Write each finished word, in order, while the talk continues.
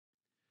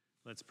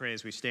Let's pray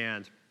as we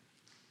stand.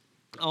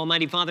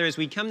 Almighty Father, as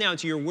we come now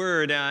to your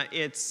word,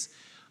 it's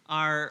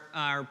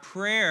our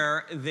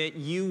prayer that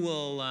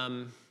you'll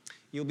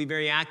be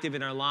very active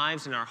in our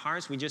lives and our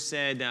hearts. We just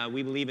said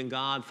we believe in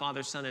God,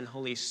 Father, Son, and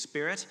Holy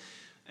Spirit.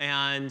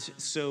 And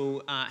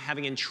so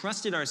having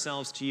entrusted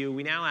ourselves to you,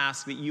 we now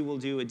ask that you will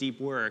do a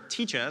deep work.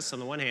 Teach us on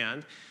the one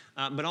hand,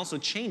 but also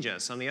change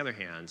us on the other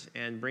hand,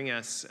 and bring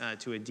us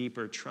to a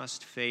deeper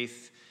trust,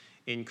 faith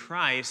in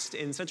Christ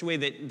in such a way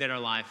that our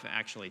life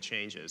actually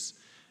changes,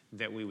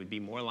 that we would be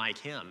more like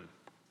him.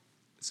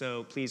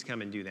 So please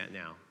come and do that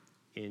now.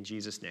 In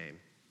Jesus' name,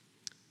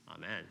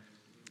 amen.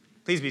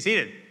 Please be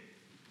seated.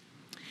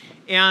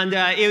 And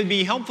it would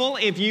be helpful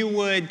if you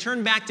would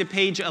turn back to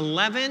page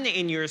 11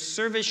 in your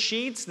service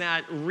sheets,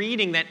 that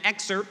reading, that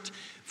excerpt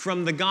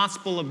from the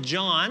Gospel of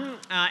John.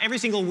 Every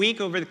single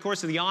week over the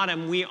course of the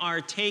autumn, we are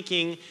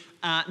taking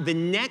the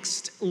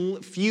next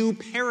few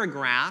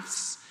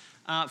paragraphs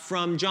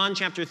from John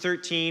chapter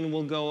 13.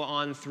 We'll go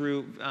on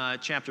through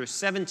chapter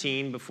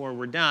 17 before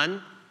we're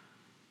done.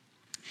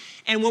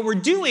 And what we're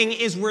doing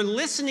is we're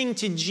listening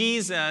to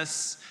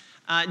Jesus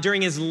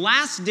during his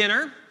last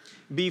dinner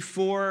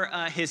before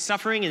his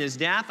suffering and his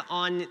death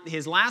on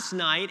his last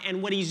night.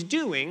 And what he's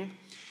doing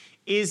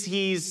is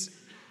he's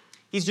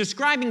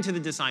describing to the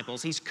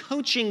disciples, he's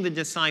coaching the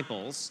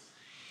disciples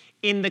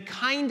in the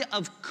kind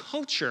of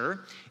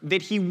culture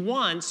that he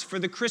wants for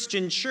the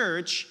Christian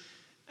church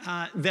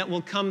that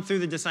will come through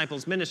the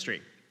disciples'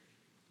 ministry.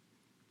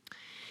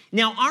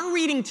 Now, our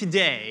reading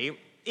today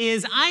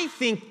is, I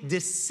think,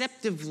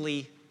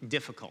 deceptively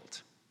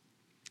difficult.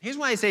 Here's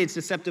why I say it's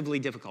deceptively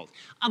difficult.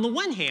 On the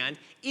one hand,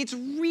 it's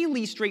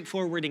really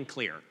straightforward and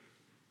clear,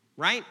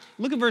 right?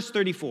 Look at verse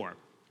 34.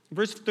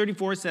 Verse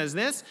 34 says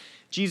this.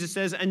 Jesus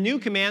says, "A new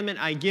commandment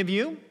I give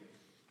you,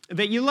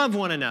 that you love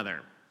one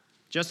another.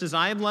 Just as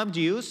I have loved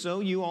you, so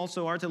you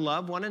also are to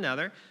love one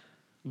another.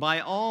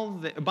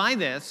 By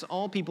this,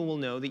 all people will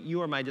know that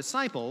you are my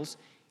disciples,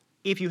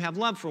 if you have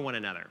love for one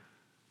another."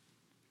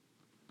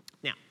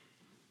 Now,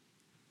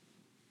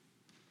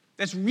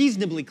 that's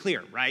reasonably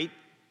clear, right?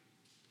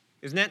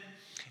 Isn't it?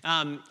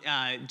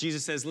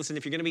 Jesus says, listen,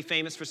 if you're going to be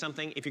famous for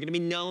something, if you're going to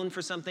be known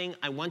for something,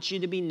 I want you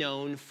to be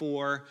known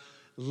for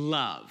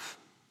love.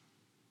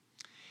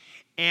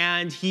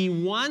 And he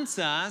wants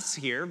us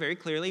here, very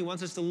clearly, he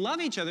wants us to love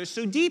each other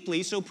so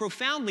deeply, so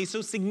profoundly,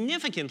 so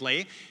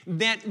significantly,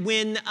 that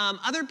when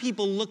other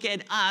people look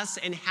at us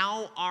and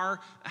how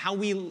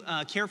we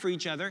care for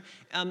each other,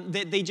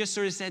 that they just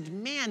sort of said,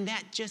 man,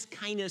 that just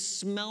kind of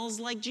smells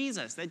like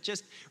Jesus. That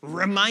just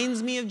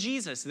reminds me of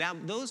Jesus.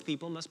 Those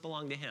people must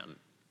belong to him.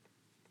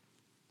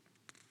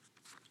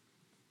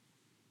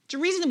 It's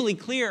reasonably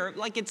clear,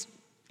 like it's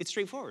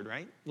straightforward,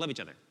 right? Love each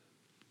other.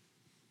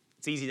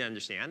 It's easy to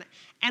understand.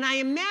 And I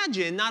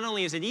imagine not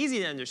only is it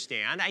easy to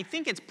understand, I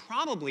think it's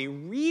probably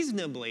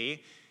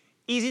reasonably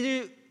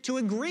easy to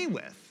agree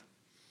with.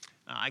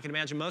 I can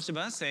imagine most of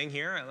us saying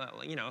here,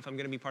 if I'm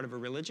going to be part of a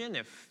religion,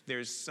 if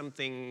there's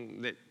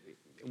something that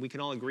we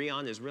can all agree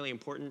on is really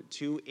important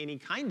to any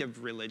kind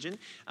of religion,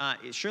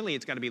 surely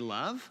it's got to be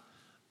love.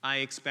 I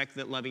expect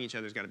that loving each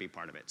other has got to be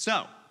part of it.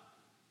 So,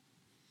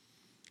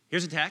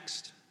 here's a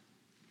text,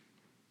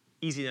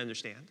 easy to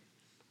understand.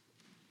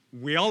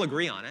 We all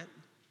agree on it.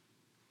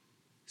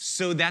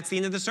 So that's the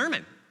end of the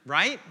sermon,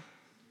 right?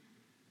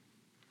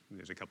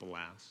 There's a couple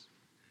laughs.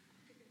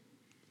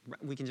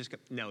 We can just go,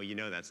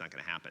 no, that's not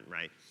going to happen,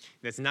 right?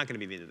 That's not going to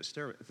be the end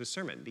of the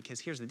sermon,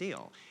 because here's the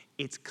deal.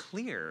 It's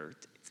clear,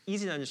 it's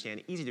easy to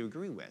understand, easy to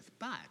agree with,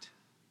 but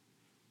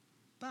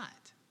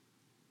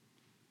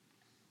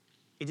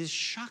it is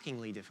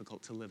shockingly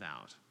difficult to live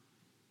out.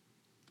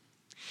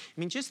 I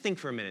mean, just think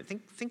for a minute.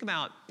 Think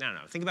about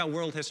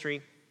world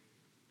history.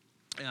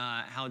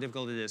 How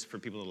difficult it is for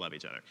people to love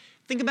each other.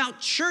 Think about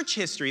church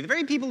history, the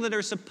very people that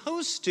are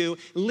supposed to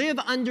live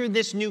under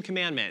this new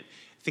commandment.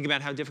 Think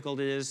about how difficult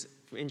it is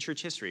in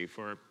church history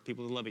for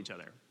people to love each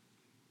other.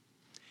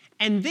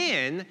 And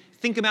then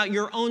think about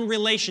your own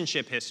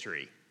relationship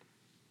history.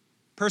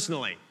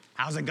 Personally,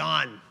 how's it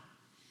gone?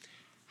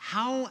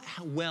 How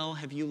well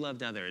have you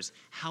loved others?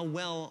 How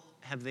well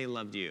have they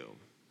loved you?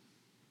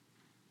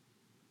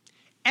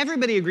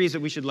 Everybody agrees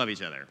that we should love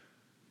each other.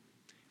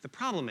 The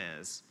problem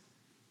is,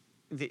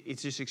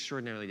 it's just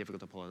extraordinarily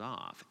difficult to pull it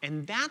off.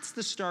 And that's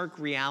the stark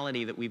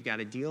reality that we've got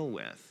to deal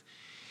with.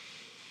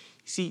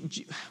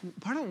 See,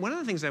 one of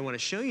the things I want to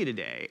show you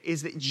today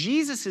is that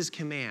Jesus'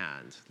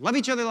 command, love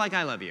each other like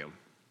I love you,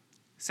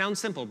 sounds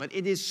simple, but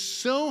it is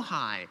so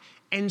high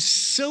and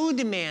so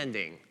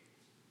demanding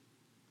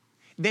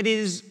that it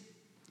is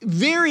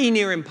very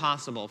near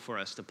impossible for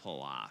us to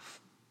pull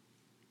off.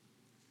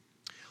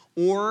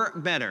 Or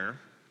better,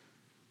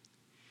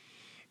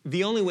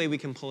 the only way we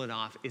can pull it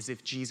off is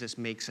if Jesus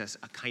makes us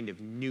a kind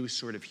of new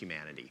sort of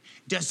humanity,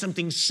 does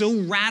something so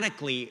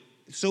radically,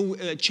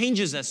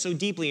 changes us so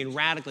deeply and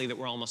radically that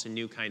we're almost a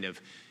new kind of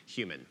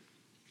human.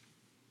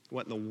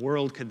 What in the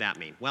world could that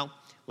mean? Well,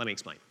 let me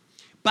explain.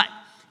 But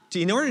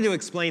in order to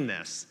explain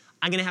this,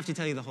 I'm going to have to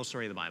tell you the whole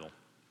story of the Bible.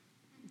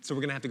 So we're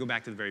going to have to go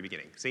back to the very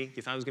beginning. See,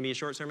 you thought it was going to be a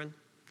short sermon?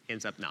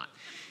 ends up not.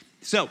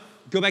 So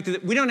go back to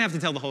we don't have to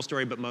tell the whole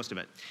story, but most of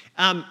it.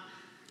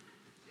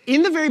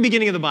 In the very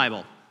beginning of the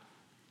Bible,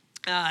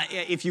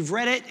 if you've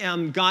read it,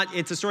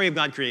 it's a story of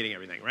God creating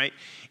everything, right?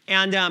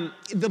 And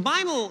the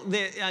Bible,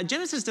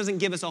 Genesis doesn't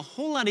give us a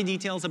whole lot of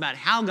details about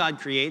how God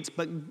creates,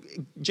 but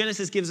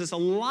Genesis gives us a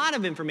lot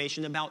of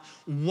information about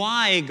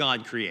why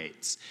God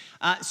creates.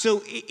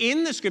 So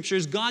in the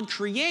scriptures, God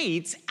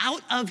creates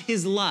out of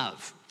his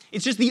love.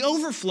 It's just the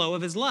overflow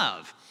of his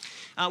love,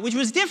 which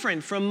was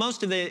different from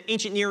most of the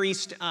ancient Near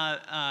East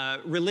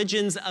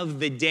religions of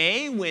the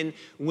day.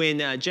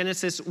 When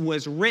Genesis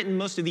was written,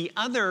 most of the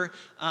other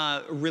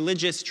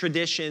religious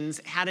traditions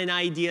had an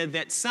idea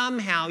that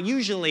somehow,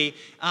 usually,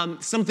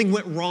 something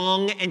went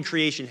wrong and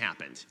creation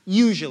happened.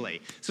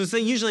 Usually. So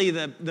usually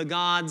the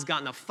gods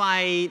got in a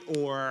fight,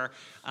 or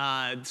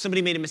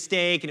somebody made a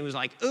mistake, and it was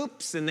like,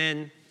 oops, and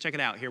then check it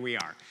out, here we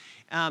are.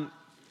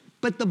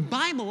 But the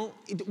Bible,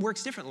 it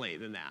works differently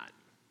than that.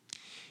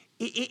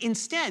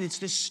 Instead, it's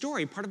this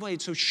story. Part of why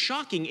it's so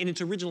shocking in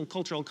its original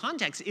cultural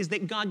context is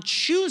that God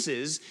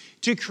chooses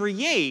to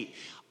create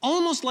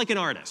almost like an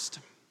artist.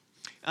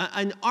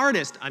 An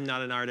artist, I'm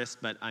not an artist,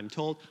 but I'm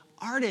told,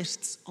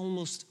 artists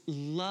almost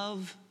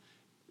love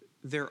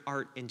their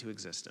art into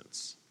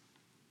existence.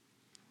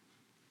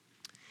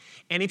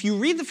 And if you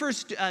read the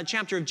first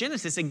chapter of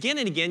Genesis, again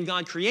and again,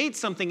 God creates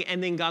something,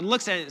 and then God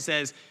looks at it and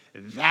says,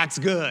 that's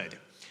good.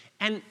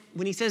 And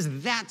when he says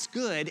that's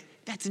good,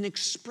 that's an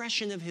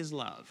expression of his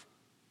love.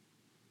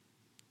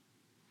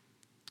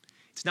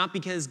 It's not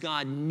because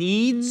God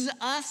needs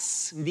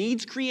us,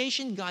 needs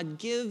creation. God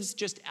gives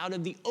just out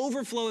of the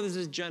overflow of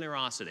his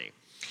generosity.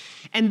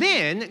 And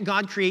then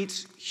God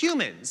creates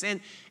humans.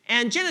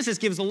 And Genesis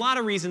gives a lot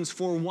of reasons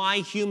for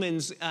why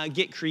humans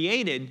get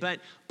created, but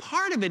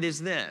part of it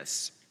is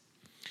this.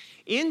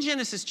 In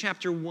Genesis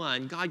chapter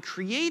 1, God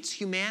creates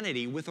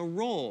humanity with a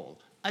role,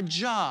 a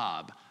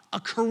job, a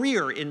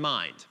career in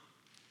mind.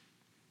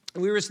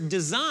 We were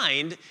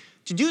designed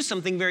to do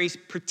something very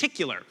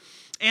particular.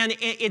 And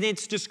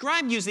it's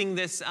described using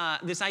this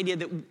idea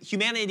that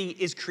humanity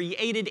is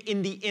created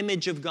in the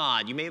image of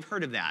God. You may have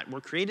heard of that.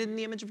 We're created in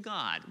the image of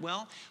God.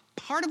 Well,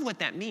 part of what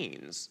that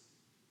means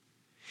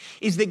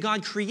is that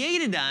God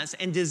created us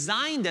and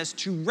designed us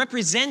to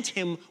represent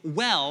him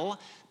well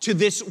to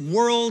this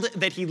world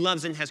that he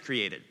loves and has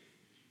created.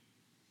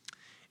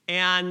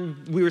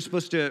 And we were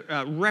supposed to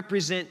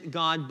represent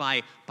God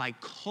by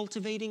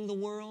cultivating the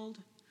world,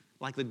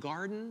 like the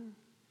garden,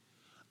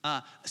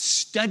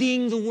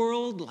 studying the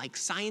world like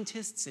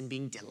scientists and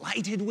being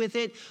delighted with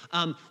it.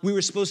 We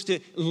were supposed to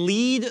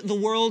lead the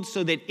world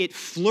so that it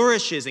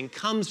flourishes and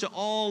comes to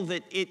all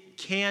that it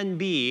can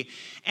be.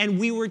 And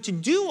we were to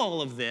do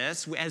all of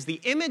this as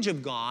the image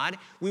of God.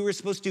 We were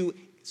supposed to,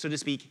 so to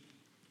speak,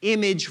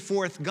 image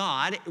forth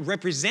God,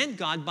 represent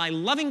God by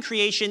loving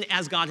creation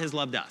as God has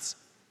loved us.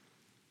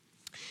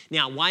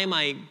 Now, why am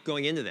I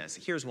going into this?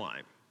 Here's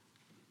why.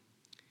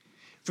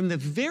 From the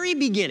very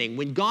beginning,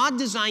 when God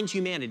designed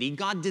humanity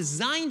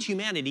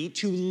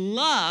to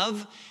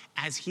love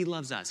as he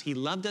loves us. He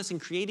loved us in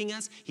creating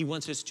us. He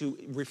wants us to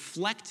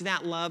reflect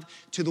that love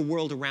to the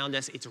world around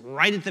us. It's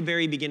right at the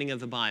very beginning of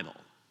the Bible.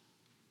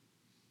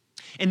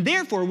 And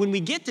therefore, when we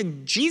get to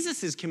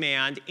Jesus'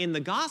 command in the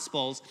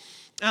Gospels,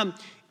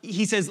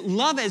 he says,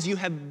 love as you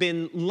have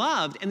been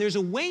loved. And there's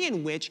a way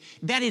in which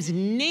that is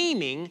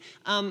naming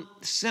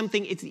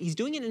something. He's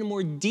doing it in a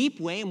more deep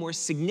way, a more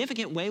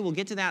significant way. We'll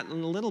get to that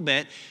in a little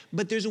bit.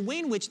 But there's a way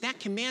in which that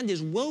command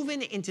is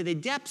woven into the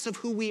depths of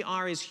who we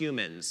are as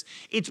humans.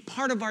 It's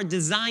part of our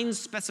design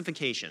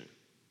specification.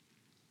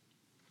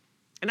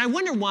 And I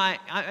wonder why,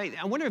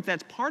 I wonder if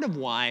that's part of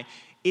why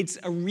it's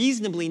a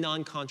reasonably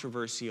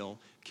non-controversial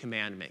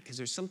commandment, because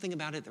there's something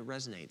about it that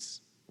resonates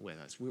with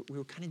us. We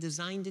were kind of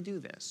designed to do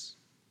this.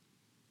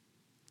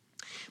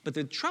 But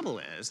the trouble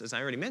is, as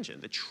I already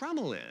mentioned, the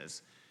trouble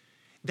is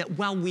that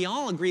while we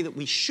all agree that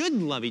we should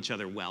love each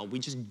other well, we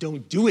just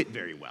don't do it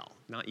very well,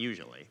 not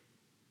usually.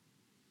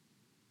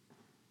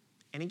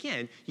 And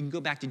again, you can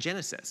go back to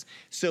Genesis.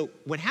 So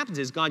what happens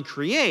is God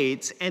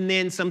creates, and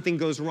then something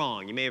goes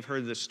wrong. You may have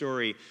heard the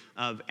story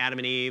of Adam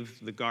and Eve,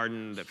 the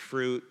garden, the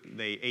fruit.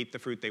 They ate the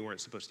fruit they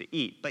weren't supposed to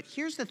eat. But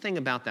here's the thing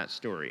about that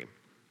story.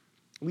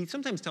 We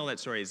sometimes tell that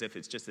story as if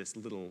it's just this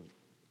little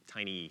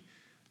tiny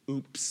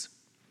oops,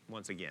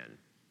 once again,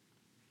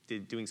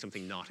 doing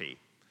something naughty.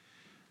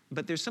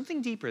 But there's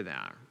something deeper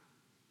there.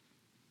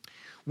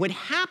 What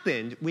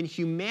happened when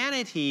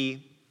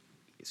humanity,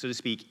 so to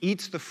speak,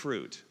 eats the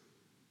fruit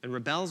and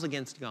rebels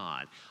against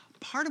God,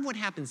 part of what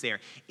happens there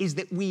is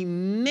that we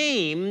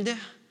maimed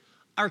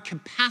our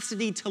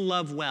capacity to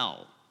love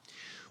well.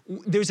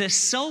 There's a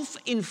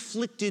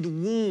self-inflicted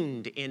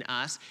wound in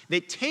us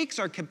that takes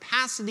our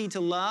capacity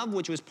to love,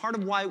 which was part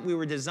of why we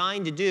were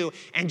designed to do,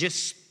 and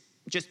just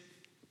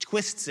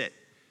twists it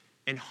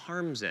and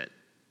harms it.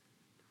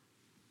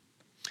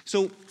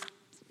 So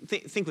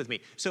think with me.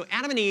 So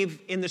Adam and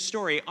Eve in the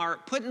story are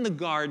put in the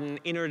garden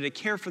in order to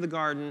care for the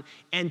garden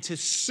and to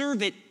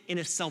serve it in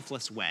a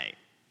selfless way,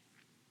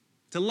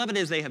 to love it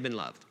as they have been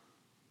loved.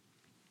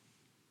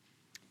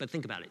 But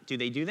think about it. Do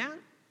they do that?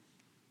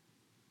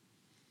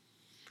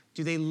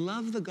 Do they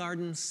love the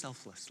garden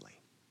selflessly?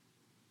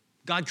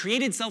 God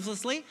created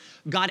selflessly.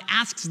 God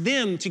asks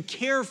them to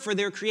care for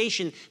their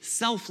creation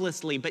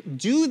selflessly. But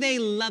do they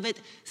love it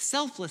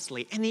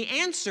selflessly? And the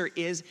answer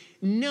is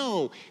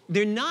no.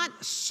 They're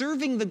not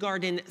serving the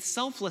garden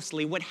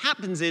selflessly. What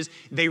happens is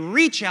they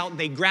reach out,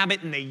 they grab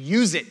it, and they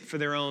use it for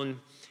their own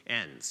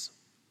ends.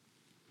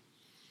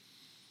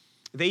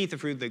 They eat the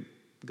fruit that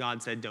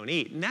God said don't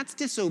eat. And that's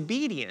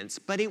disobedience,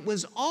 but it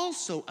was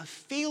also a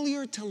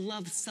failure to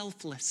love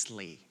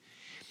selflessly.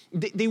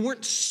 They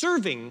weren't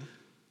serving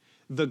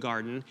the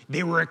garden,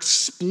 they were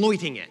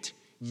exploiting it,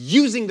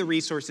 using the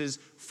resources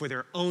for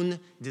their own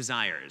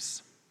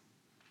desires.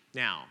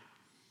 Now,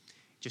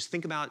 just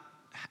think about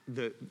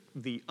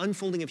the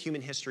unfolding of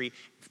human history,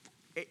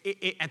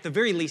 at the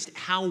very least,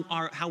 how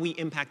we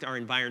impact our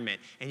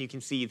environment, and you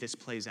can see this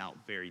plays out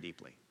very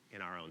deeply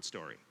in our own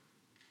story.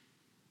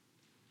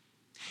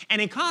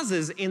 And it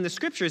causes, in the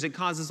scriptures, it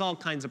causes all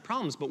kinds of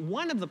problems. But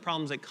one of the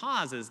problems it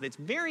causes that's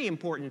very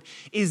important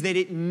is that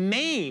it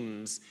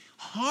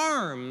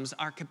harms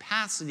our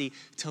capacity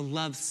to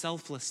love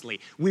selflessly.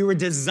 We were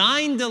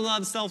designed to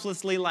love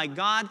selflessly like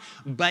God,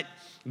 but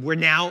we're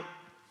now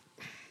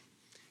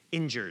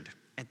injured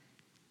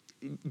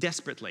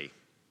desperately.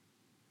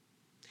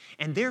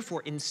 And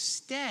therefore,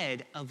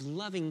 instead of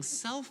loving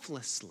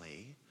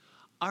selflessly,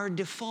 our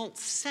default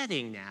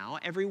setting now,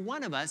 every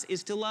one of us,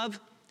 is to love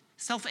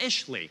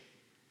selfishly,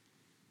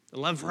 the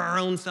love for our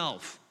own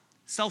self,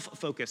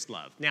 self-focused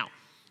love. Now,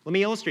 let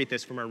me illustrate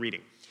this from our reading.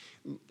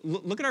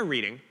 Look at our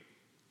reading.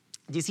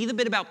 Do you see the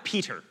bit about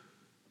Peter?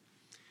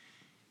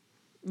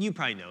 You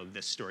probably know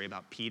this story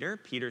about Peter.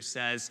 Peter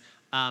says,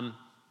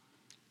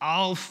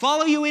 I'll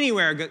follow you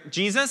anywhere,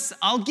 Jesus.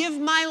 I'll give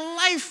my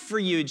life for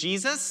you,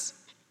 Jesus.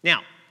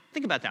 Now,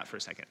 think about that for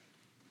a second.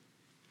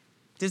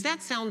 Does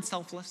that sound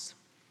selfless?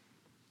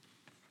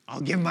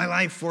 I'll give my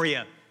life for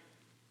you.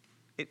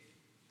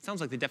 Sounds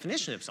like the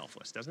definition of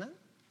selfless, doesn't it?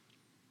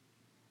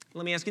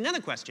 Let me ask you another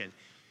question.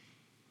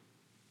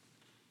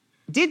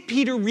 Did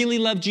Peter really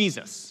love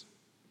Jesus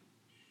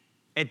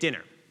at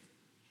dinner?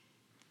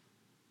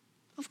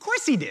 Of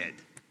course he did.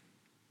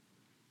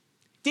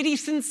 Did he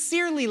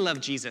sincerely love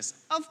Jesus?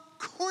 Of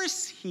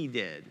course he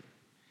did.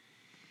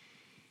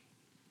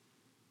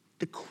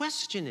 The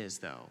question is,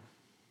 though,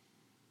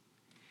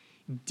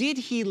 did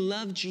he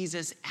love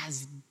Jesus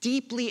as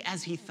deeply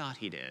as he thought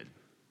he did?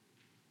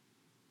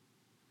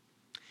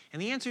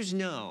 And the answer is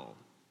no,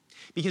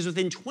 because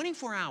within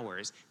 24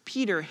 hours,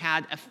 Peter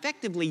had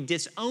effectively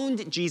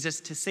disowned Jesus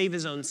to save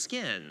his own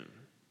skin.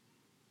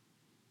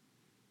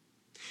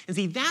 And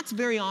see, that's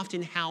very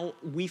often how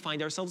we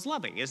find ourselves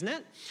loving, isn't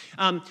it?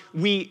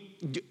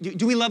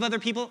 Do we love other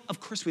people? Of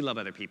course we love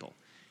other people.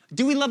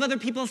 Do we love other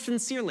people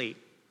sincerely?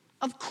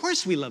 Of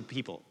course we love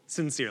people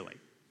sincerely.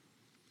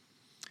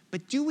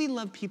 But do we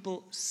love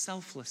people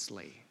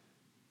selflessly?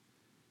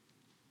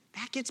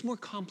 That gets more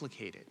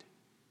complicated.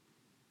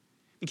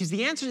 Because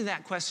the answer to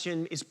that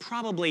question is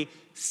probably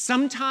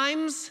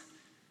sometimes,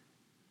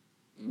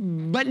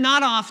 but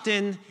not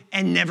often,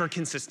 and never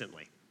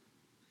consistently.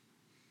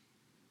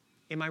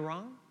 Am I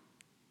wrong?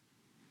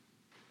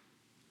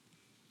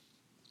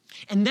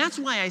 And that's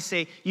why I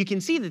say you can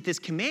see that this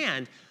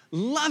command,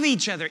 love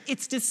each other,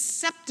 it's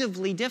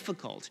deceptively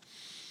difficult.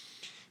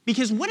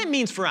 Because what it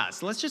means for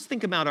us, let's just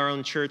think about our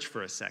own church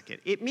for a second.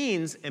 It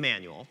means,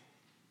 Emmanuel,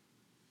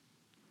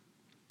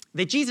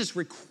 that Jesus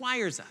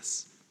requires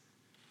us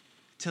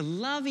to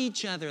love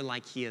each other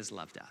like he has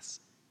loved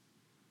us.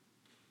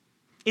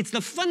 It's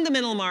the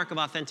fundamental mark of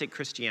authentic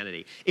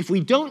Christianity. If we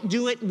don't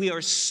do it, we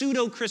are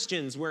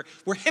pseudo-Christians. We're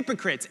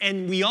hypocrites.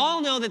 And we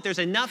all know that there's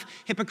enough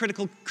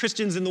hypocritical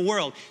Christians in the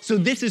world. So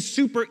this is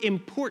super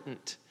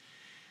important.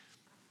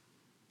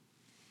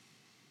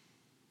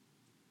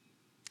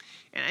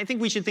 And I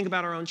think we should think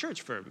about our own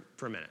church for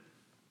a minute.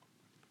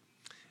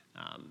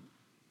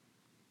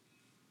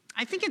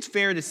 I think it's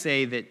fair to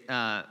say that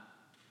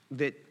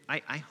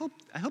I hope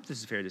this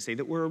is fair to say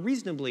that we're a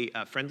reasonably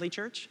friendly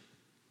church.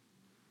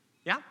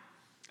 Yeah?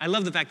 I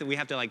love the fact that we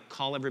have to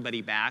call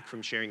everybody back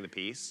from sharing the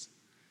peace.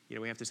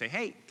 We have to say,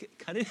 hey,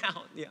 cut it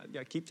out.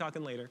 Yeah, keep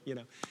talking later.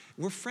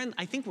 We're friendly.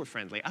 I think we're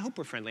friendly. I hope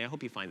we're friendly. I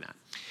hope you find that.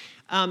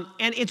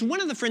 And it's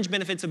one of the fringe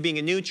benefits of being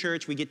a new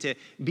church. We get to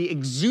be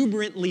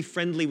exuberantly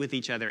friendly with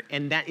each other,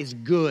 and that is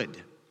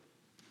good.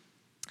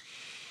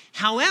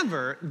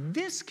 However,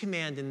 this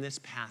command in this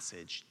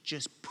passage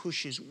just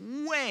pushes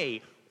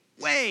way,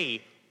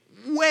 way,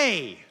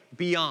 way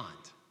beyond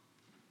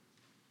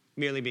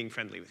merely being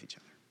friendly with each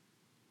other.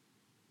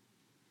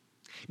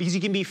 Because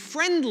you can be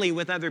friendly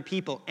with other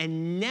people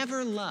and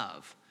never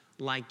love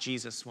like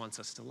Jesus wants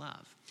us to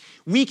love.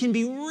 We can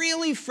be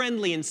really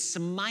friendly and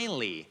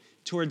smiley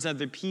towards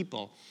other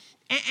people,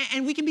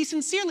 and we can be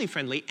sincerely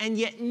friendly and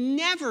yet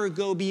never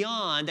go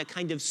beyond a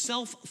kind of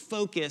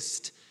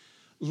self-focused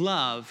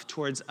love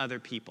towards other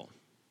people.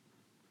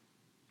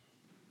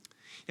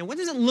 Now, what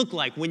does it look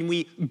like when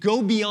we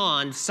go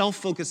beyond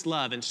self-focused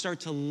love and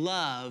start to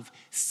love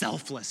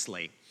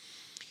selflessly?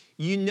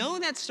 You know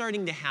that's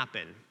starting to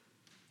happen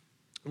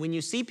when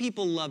you see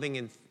people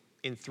loving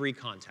in three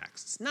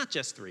contexts. Not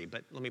just three,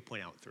 but let me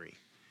point out three.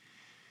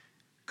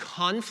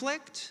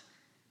 Conflict,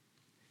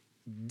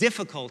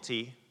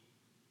 difficulty,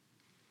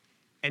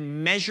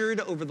 and measured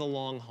over the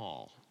long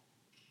haul.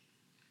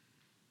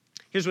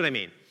 Here's what I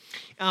mean.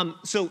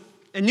 So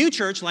a new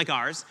church like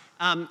ours,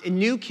 a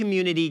new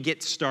community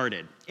gets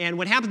started. And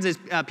what happens is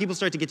people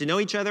start to get to know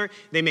each other,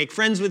 they make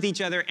friends with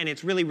each other, and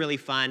it's really, really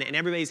fun, and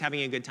everybody's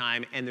having a good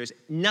time, and there's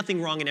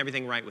nothing wrong and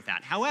everything right with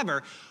that.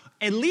 However,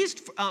 at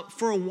least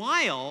for a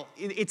while,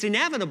 it's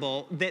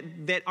inevitable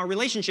that our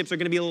relationships are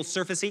going to be a little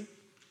surfacey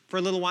for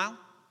a little while,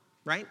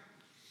 right?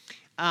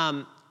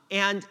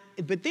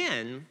 But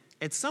then,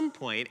 at some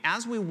point,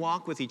 as we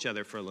walk with each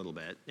other for a little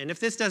bit, and if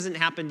this doesn't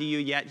happen to you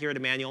yet here at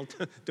Emmanuel,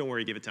 don't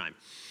worry, give it time.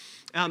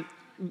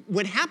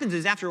 What happens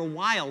is after a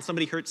while,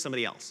 somebody hurts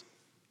somebody else.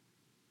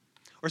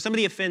 Or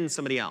somebody offends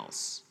somebody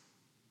else.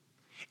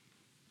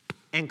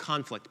 And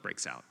conflict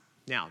breaks out.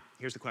 Now,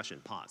 here's the question,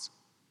 pause.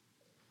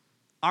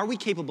 Are we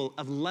capable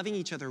of loving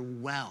each other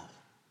well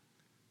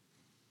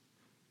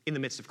in the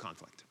midst of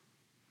conflict?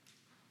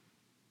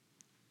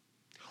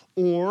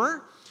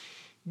 Or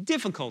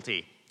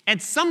difficulty.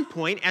 At some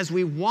point, as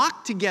we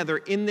walk together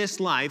in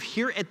this life,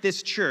 here at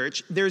this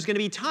church, there's going to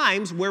be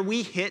times where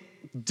we hit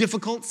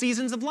difficult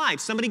seasons of life.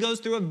 Somebody goes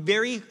through a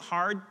very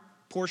hard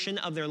portion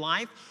of their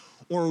life,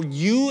 or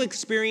you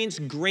experience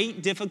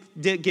great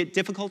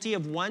difficulty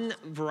of one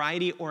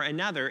variety or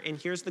another. And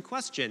here's the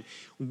question.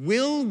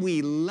 Will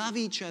we love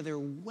each other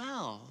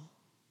well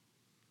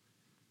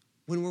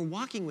when we're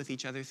walking with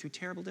each other through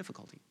terrible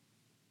difficulty?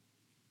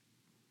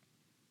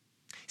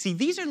 See,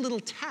 these are little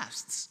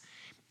tests.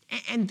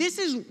 And this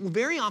is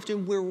very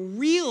often where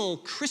real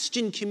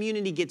Christian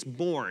community gets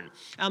born.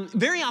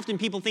 Very often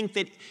people think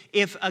that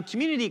if a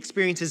community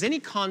experiences any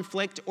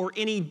conflict or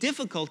any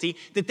difficulty,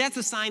 that's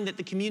a sign that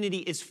the community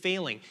is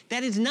failing.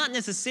 That is not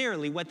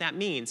necessarily what that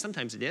means.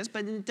 Sometimes it is,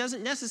 but it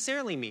doesn't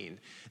necessarily mean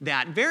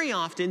that. Very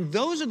often,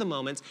 those are the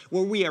moments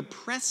where we are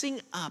pressing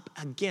up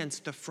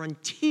against the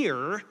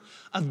frontier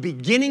of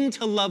beginning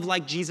to love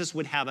like Jesus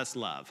would have us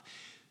love.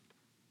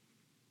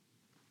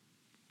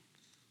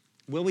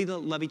 Will we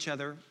love each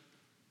other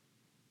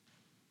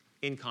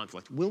in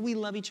conflict? Will we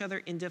love each other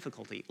in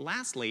difficulty?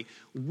 Lastly,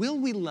 will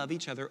we love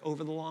each other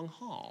over the long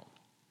haul?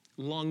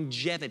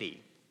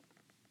 Longevity.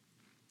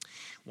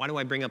 Why do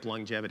I bring up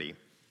longevity?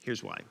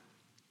 Here's why.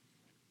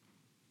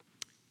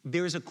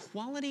 There is a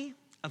quality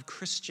of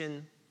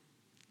Christian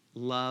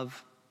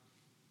love,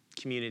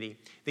 community,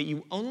 that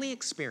you only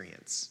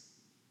experience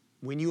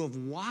when you have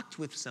walked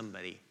with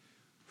somebody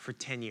for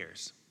 10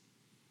 years,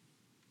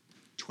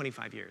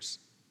 25 years,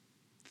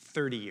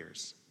 30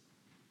 years.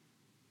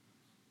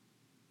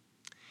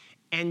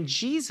 And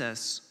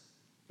Jesus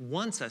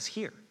wants us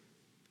here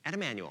at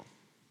Emmanuel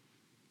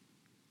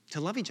to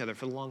love each other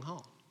for the long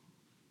haul.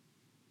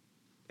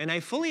 And I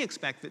fully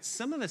expect that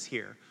some of us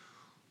here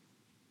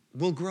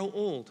will grow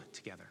old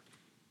together.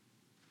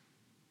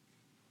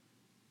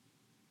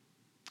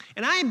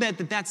 And I bet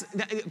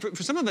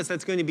for some of us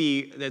that's going to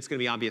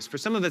be obvious. For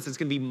some of us it's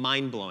going to be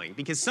mind-blowing,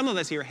 because some of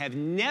us here have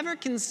never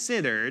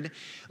considered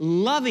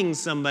loving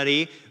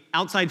somebody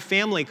outside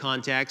family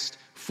context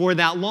for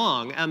that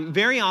long.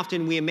 Very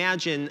often we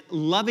imagine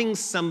loving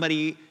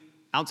somebody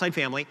outside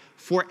family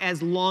for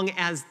as long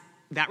as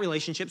that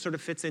relationship sort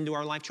of fits into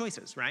our life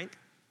choices, right?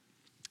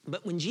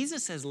 But when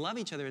Jesus says, love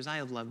each other as I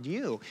have loved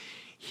you,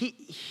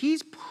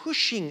 he's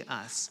pushing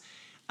us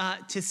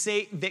to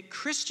say that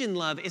Christian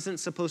love isn't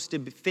supposed to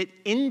fit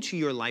into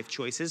your life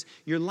choices.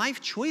 Your life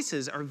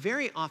choices are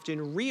very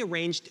often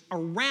rearranged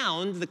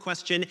around the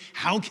question,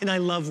 how can I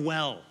love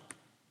well?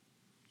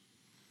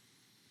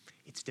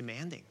 It's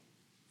demanding.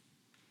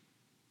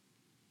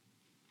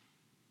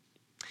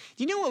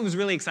 Do you know what was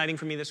really exciting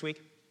for me this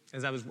week?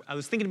 As I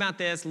was thinking about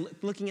this,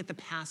 looking at the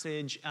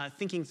passage,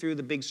 thinking through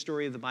the big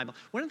story of the Bible,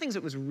 one of the things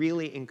that was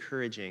really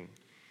encouraging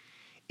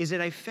is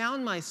that I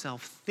found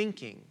myself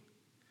thinking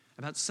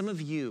about some of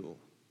you,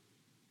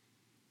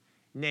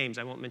 names,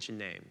 I won't mention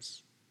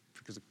names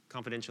because of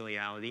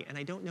confidentiality, and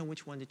I don't know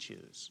which one to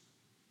choose.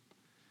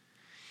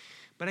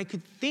 But I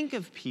could think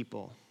of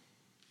people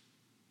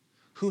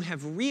who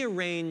have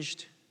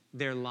rearranged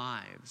their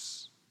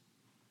lives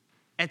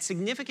at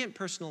significant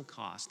personal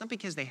cost, not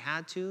because they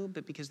had to,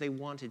 but because they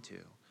wanted to,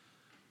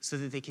 so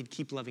that they could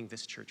keep loving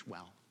this church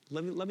well,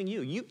 loving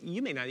you.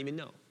 You may not even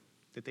know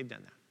that they've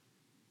done that.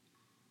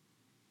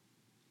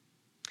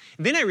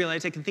 Then I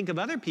realized I can think of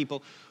other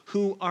people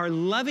who are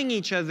loving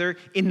each other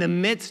in the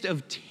midst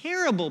of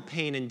terrible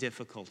pain and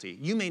difficulty.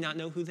 You may not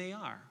know who they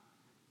are,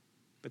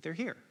 but they're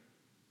here.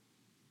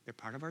 They're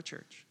part of our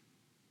church.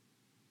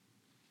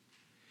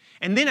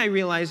 And then I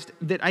realized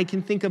that I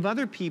can think of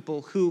other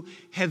people who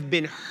have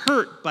been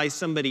hurt by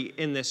somebody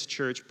in this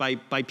church, by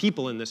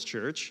people in this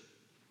church,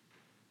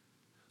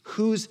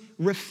 whose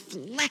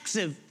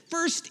reflexive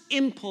first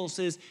impulse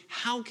is,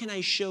 how can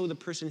I show the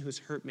person who's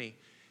hurt me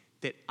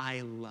that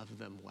I love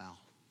them well?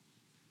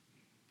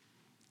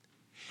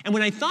 And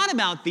when I thought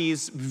about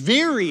these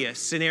various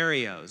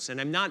scenarios,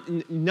 and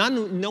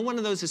no one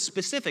of those is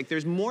specific,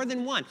 there's more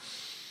than one.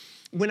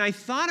 When I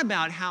thought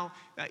about how,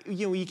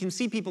 you can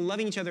see people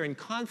loving each other in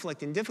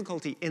conflict, in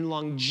difficulty, in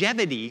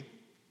longevity,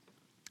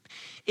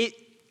 it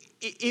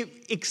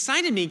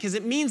excited me because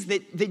it means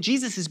that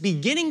Jesus is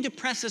beginning to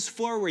press us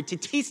forward to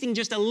tasting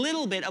just a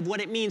little bit of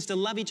what it means to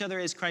love each other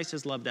as Christ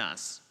has loved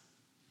us.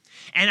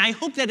 And I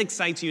hope that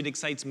excites you. It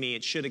excites me.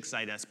 It should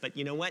excite us. But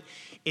you know what?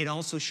 It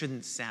also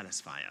shouldn't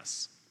satisfy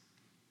us.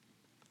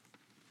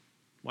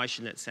 Why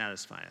shouldn't it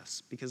satisfy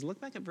us? Because look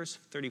back at verse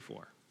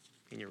 34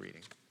 in your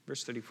reading.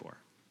 Verse 34.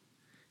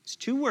 It's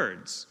 2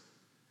 words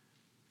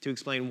to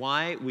explain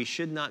why we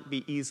should not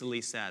be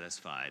easily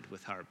satisfied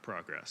with our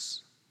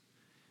progress.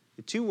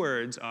 The 2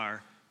 words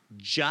are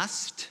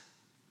just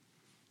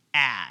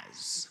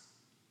as.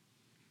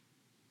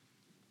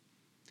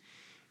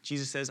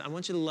 Jesus says, I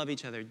want you to love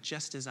each other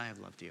just as I have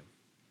loved you.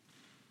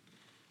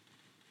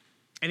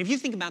 And if you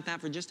think about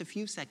that for just a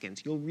few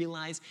seconds, you'll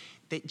realize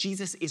that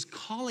Jesus is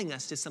calling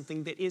us to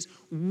something that is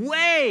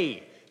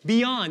way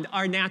beyond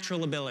our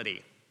natural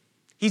ability.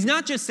 He's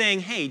not just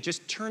saying, hey,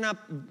 just turn up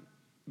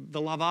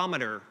the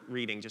lovometer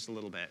reading just a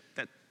little bit.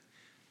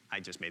 I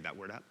just made that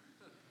word up.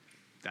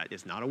 That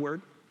is not a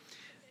word,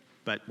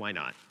 but why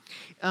not?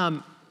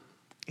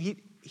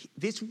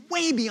 It's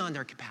way beyond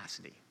our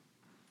capacity.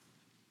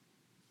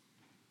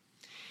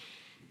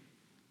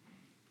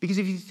 Because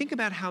if you think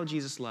about how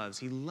Jesus loves,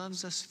 he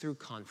loves us through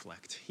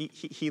conflict.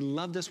 He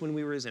loved us when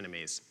we were his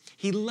enemies.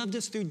 He loved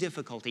us through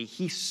difficulty.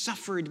 He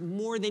suffered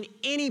more than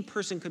any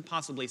person could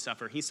possibly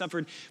suffer. He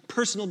suffered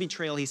personal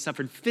betrayal. He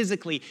suffered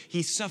physically.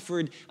 He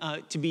suffered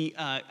to be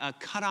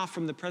cut off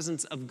from the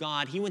presence of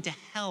God. He went to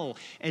hell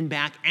and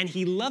back. And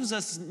he loves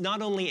us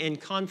not only in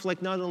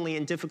conflict, not only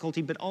in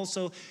difficulty, but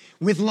also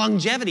with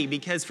longevity.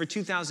 Because for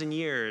 2,000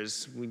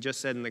 years, we just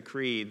said in the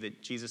creed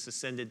that Jesus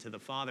ascended to the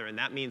Father. And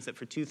that means that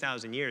for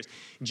 2,000 years,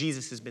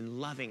 Jesus has been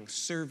loving,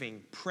 serving,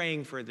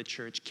 praying for the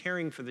church,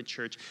 caring for the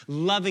church,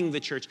 loving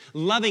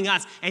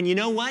us. And you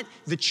know what?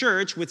 The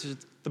church, which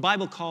the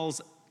Bible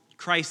calls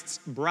Christ's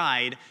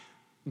bride,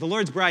 the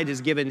Lord's bride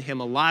has given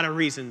him a lot of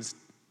reasons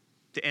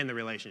to end the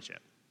relationship.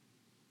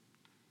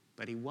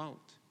 But he won't.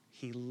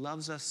 He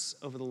loves us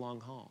over the long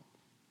haul.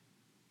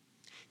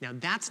 Now,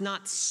 that's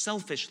not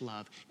selfish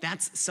love.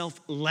 That's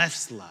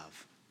selfless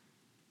love.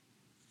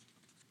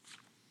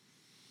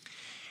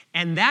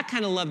 And that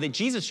kind of love that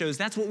Jesus shows,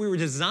 that's what we were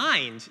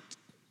designed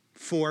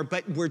for,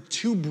 but we're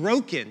too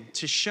broken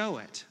to show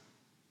it.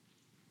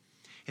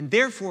 And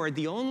therefore,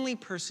 the only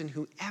person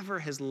who ever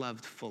has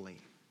loved fully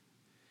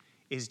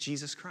is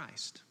Jesus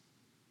Christ.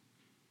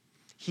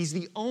 He's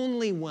the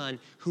only one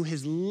who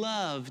has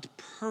loved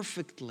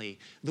perfectly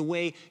the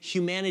way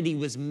humanity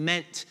was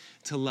meant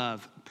to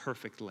love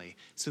perfectly.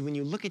 So when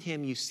you look at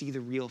him, you see the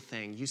real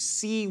thing. You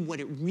see what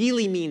it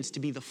really means to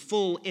be the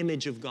full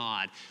image of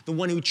God, the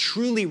one who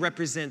truly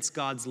represents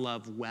God's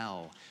love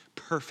well,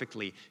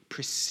 perfectly,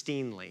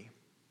 pristinely.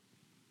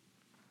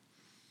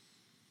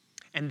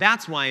 And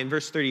that's why in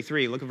verse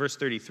 33, look at verse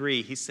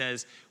 33, he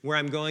says, where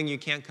I'm going, you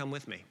can't come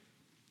with me.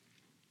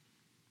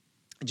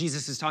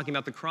 Jesus is talking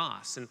about the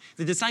cross, and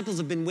the disciples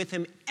have been with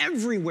him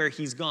everywhere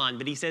he's gone,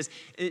 but he says,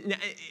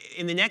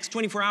 in the next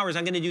 24 hours,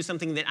 I'm going to do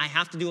something that I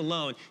have to do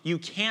alone. You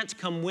can't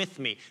come with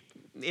me.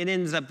 It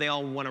ends up they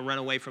all want to run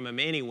away from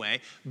him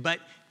anyway, but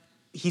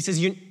he says,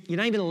 you're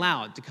not even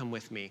allowed to come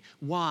with me.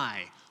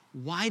 Why?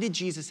 Why did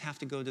Jesus have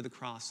to go to the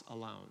cross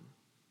alone?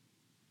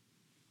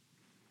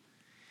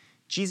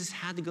 Jesus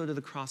had to go to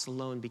the cross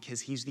alone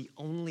because he's the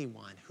only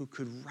one who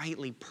could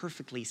rightly,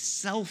 perfectly,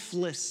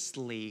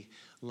 selflessly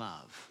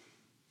love.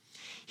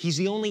 He's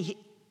the only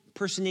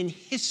person in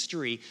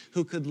history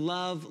who could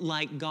love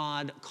like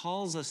God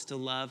calls us to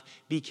love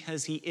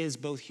because he is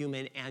both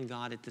human and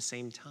God at the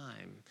same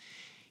time.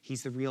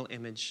 He's the real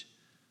image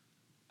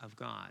of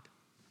God.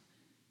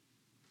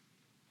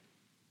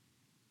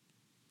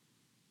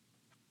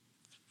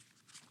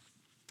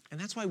 And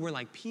that's why we're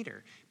like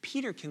Peter.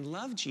 Peter can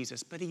love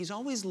Jesus, but he's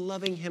always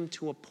loving him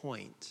to a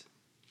point.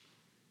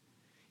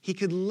 He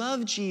could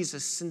love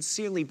Jesus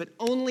sincerely, but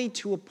only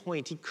to a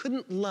point. He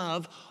couldn't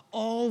love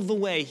all the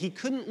way. He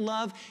couldn't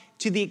love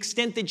to the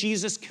extent that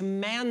Jesus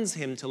commands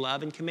him to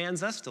love and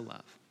commands us to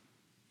love.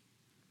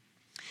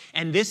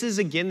 And this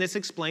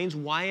explains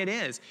why it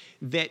is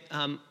that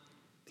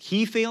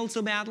he failed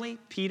so badly,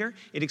 Peter.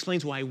 It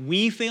explains why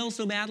we fail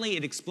so badly.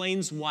 It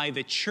explains why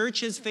the church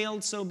has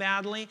failed so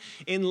badly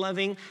in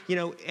loving. You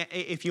know,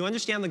 if you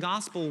understand the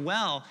gospel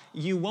well,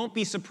 you won't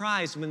be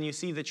surprised when you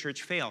see the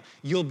church fail.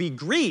 You'll be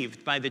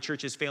grieved by the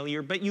church's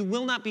failure, but you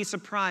will not be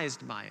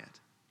surprised by it.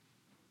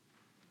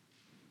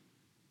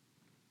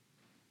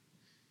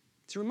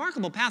 It's a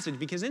remarkable passage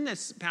because in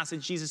this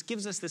passage, Jesus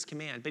gives us this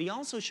command, but he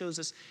also shows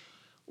us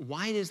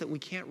why it is that we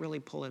can't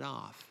really pull it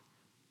off.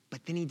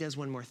 But then he does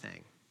one more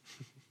thing.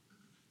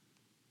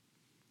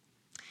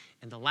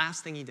 And the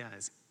last thing he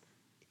does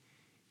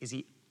is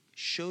he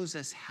shows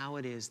us how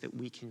it is that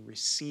we can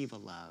receive a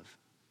love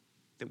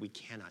that we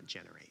cannot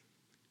generate.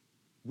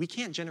 We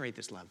can't generate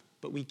this love,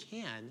 but we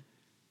can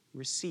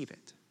receive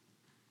it.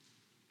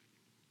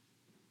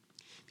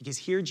 Because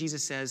here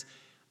Jesus says,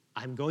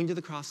 I'm going to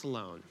the cross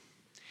alone.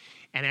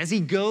 And as he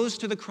goes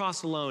to the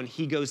cross alone,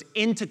 he goes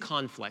into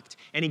conflict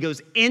and he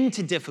goes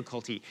into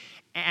difficulty.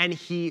 And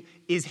he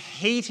is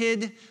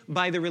hated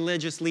by the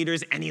religious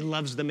leaders and he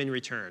loves them in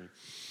return.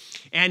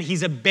 And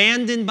he's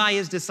abandoned by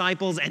his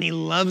disciples and he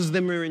loves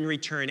them in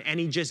return.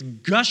 And he just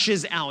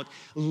gushes out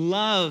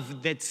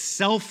love that's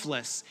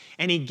selfless.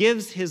 And he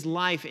gives his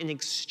life in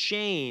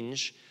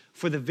exchange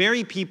for the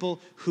very people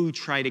who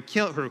try to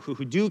kill her,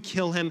 who do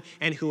kill him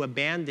and who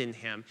abandon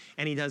him.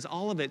 And he does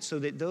all of it so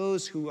that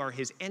those who are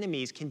his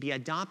enemies can be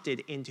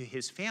adopted into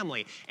his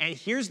family. And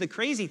here's the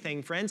crazy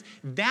thing, friends.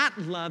 That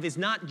love is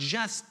not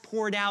just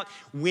poured out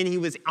when he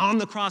was on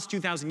the cross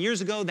 2,000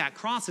 years ago. That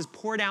cross is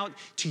poured out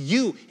to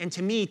you and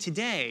to me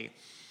today.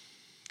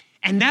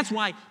 And that's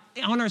why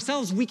on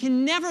ourselves, we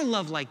can never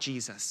love like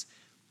Jesus.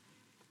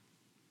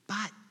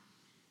 But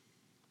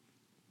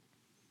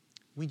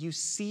when you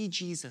see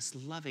Jesus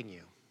loving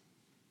you,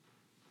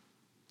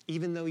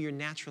 even though you're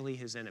naturally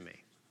his enemy.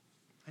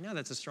 I know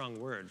that's a strong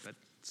word, but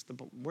it's the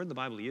word the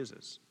Bible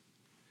uses.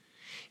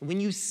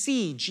 When you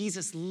see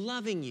Jesus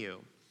loving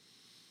you,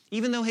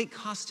 even though it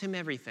cost him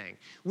everything,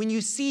 when you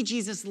see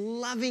Jesus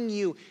loving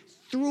you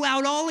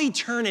throughout all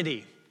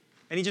eternity,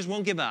 and he just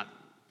won't give up,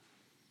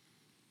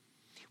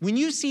 when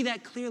you see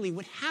that clearly,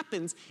 what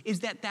happens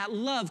is that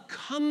love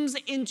comes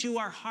into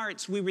our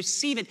hearts. We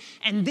receive it,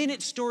 and then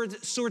it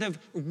sort of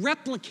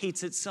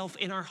replicates itself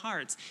in our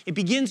hearts. It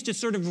begins to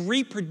sort of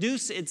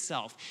reproduce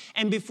itself.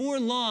 And before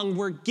long,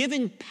 we're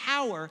given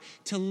power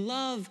to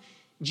love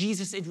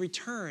Jesus in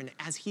return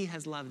as he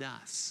has loved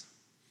us.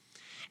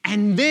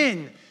 And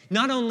then,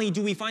 not only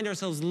do we find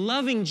ourselves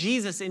loving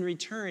Jesus in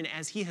return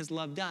as he has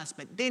loved us,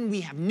 but then we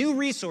have new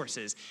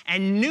resources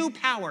and new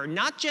power,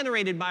 not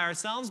generated by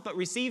ourselves, but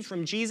received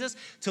from Jesus,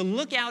 to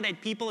look out at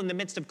people in the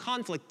midst of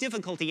conflict,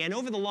 difficulty, and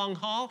over the long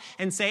haul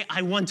and say,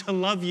 I want to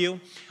love you.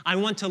 I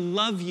want to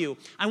love you.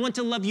 I want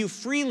to love you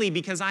freely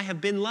because I have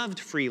been loved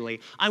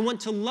freely. I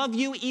want to love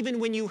you even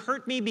when you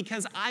hurt me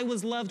because I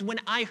was loved when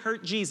I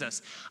hurt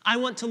Jesus. I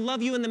want to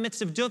love you in the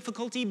midst of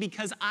difficulty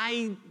because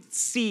I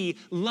see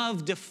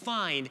love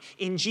defined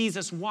in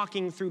Jesus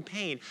walking through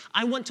pain.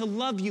 I want to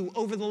love you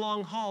over the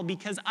long haul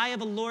because I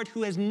have a Lord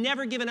who has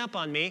never given up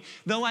on me,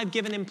 though I've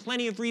given him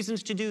plenty of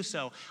reasons to do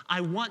so.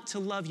 I want to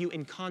love you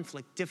in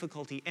conflict,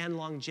 difficulty, and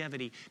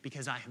longevity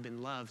because I have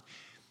been loved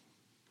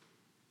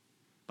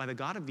by the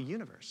God of the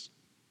universe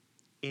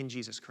in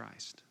Jesus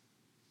Christ.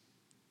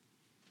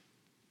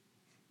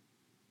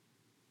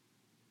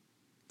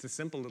 It's a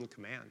simple little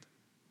command.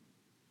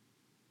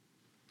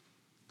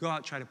 Go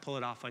out, try to pull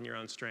it off on your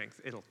own strength.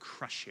 It'll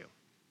crush you.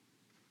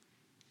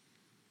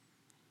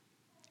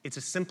 It's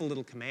a simple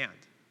little command.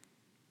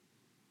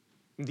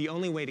 The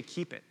only way to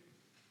keep it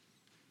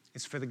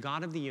is for the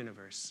God of the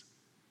universe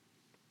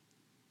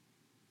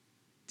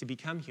to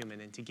become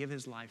human and to give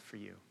his life for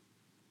you.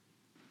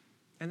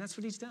 And that's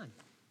what he's done.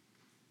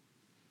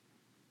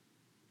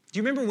 Do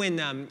you remember when,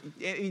 have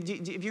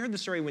you heard the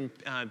story when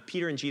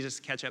Peter and Jesus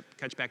catch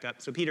back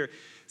up? So Peter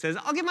says,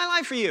 I'll give my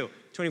life for you.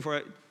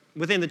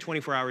 Within the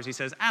 24 hours, he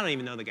says, I don't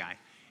even know the guy.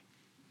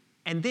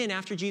 And then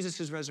after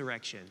Jesus'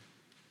 resurrection,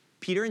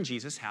 Peter and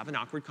Jesus have an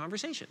awkward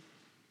conversation,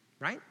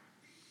 right?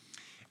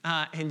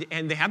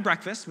 And they have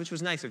breakfast, which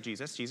was nice of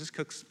Jesus. Jesus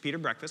cooks Peter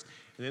breakfast,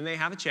 and then they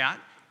have a chat,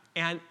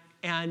 and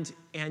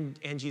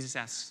Jesus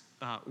asks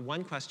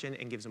one question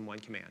and gives him one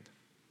command.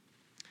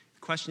 The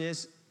question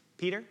is,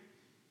 Peter,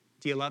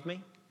 do you love me?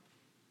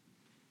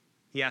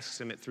 He asks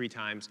him it 3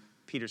 times.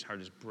 Peter's heart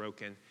is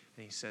broken,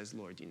 and he says,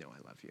 Lord, you know I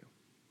love you,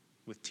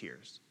 with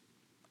tears.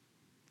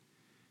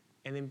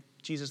 And then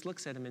Jesus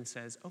looks at him and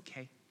says,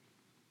 okay,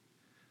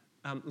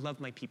 love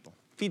my people,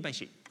 feed my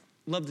sheep,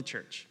 love the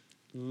church,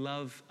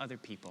 love other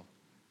people.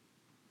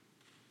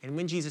 And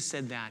when Jesus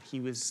said that, he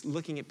was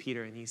looking at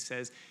Peter and he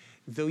says,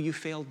 though you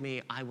failed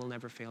me, I will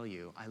never fail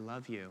you. I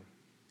love you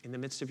in the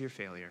midst of your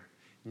failure.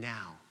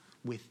 Now,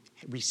 with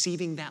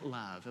receiving that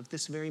love of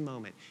this very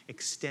moment,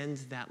 extend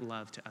that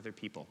love to other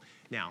people.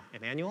 Now,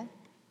 Emmanuel,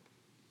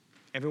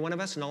 every one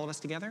of us and all of us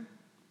together,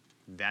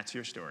 that's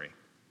your story.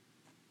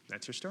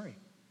 That's your story.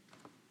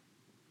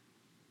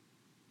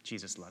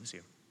 Jesus loves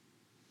you.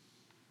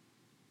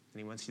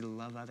 And he wants you to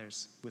love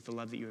others with the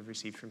love that you have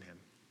received from him.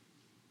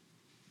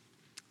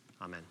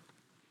 Amen.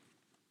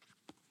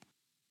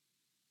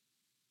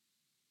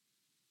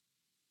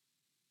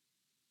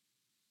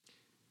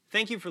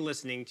 Thank you for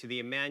listening to the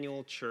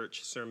Emmanuel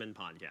Church Sermon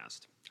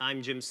Podcast.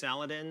 I'm Jim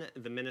Saladin,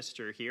 the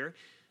minister here.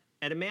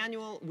 At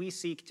Emmanuel, we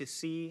seek to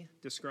see,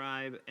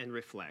 describe, and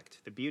reflect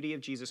the beauty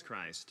of Jesus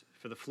Christ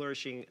for the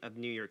flourishing of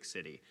New York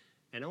City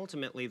and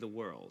ultimately the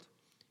world.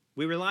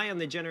 We rely on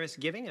the generous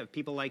giving of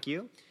people like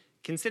you.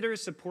 Consider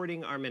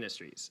supporting our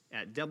ministries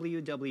at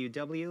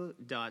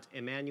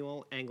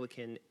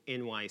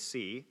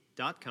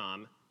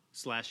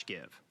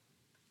www.emmanuelanglicannyc.com/give.